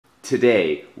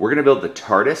Today, we're going to build the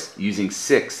TARDIS using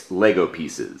 6 LEGO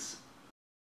pieces.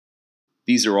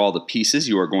 These are all the pieces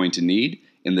you are going to need.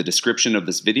 In the description of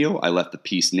this video, I left the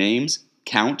piece names,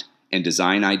 count, and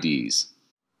design IDs.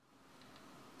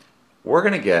 We're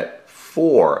going to get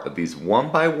 4 of these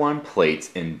 1x1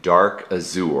 plates in dark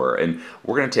azure, and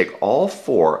we're going to take all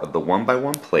 4 of the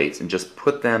 1x1 plates and just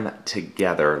put them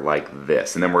together like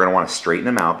this. And then we're going to want to straighten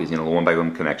them out because, you know, the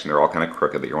 1x1 connection, they're all kind of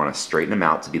crooked, but you want to straighten them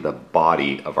out to be the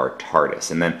body of our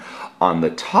TARDIS. And then on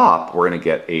the top, we're going to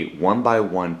get a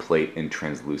 1x1 plate in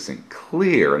translucent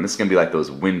clear, and this is going to be like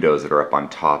those windows that are up on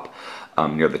top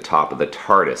near the top of the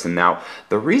TARDIS. And now,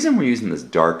 the reason we're using this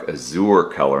dark azure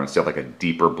color instead of like a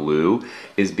deeper blue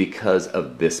is because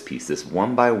of this piece, this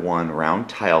 1x1 round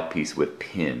tile piece with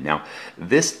pin. Now,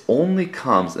 this only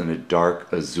comes in a dark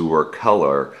azure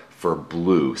color for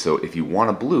blue. So if you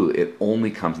want a blue, it only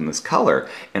comes in this color.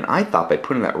 And I thought by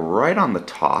putting that right on the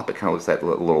top, it kind of looks like a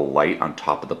little light on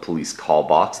top of the police call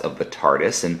box of the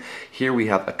TARDIS. And here we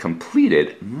have a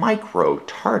completed micro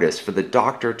TARDIS for the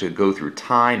Doctor to go through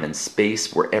time and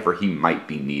space wherever he might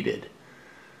be needed.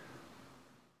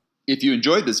 If you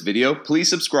enjoyed this video, please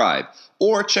subscribe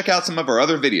or check out some of our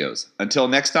other videos. Until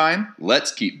next time,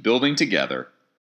 let's keep building together.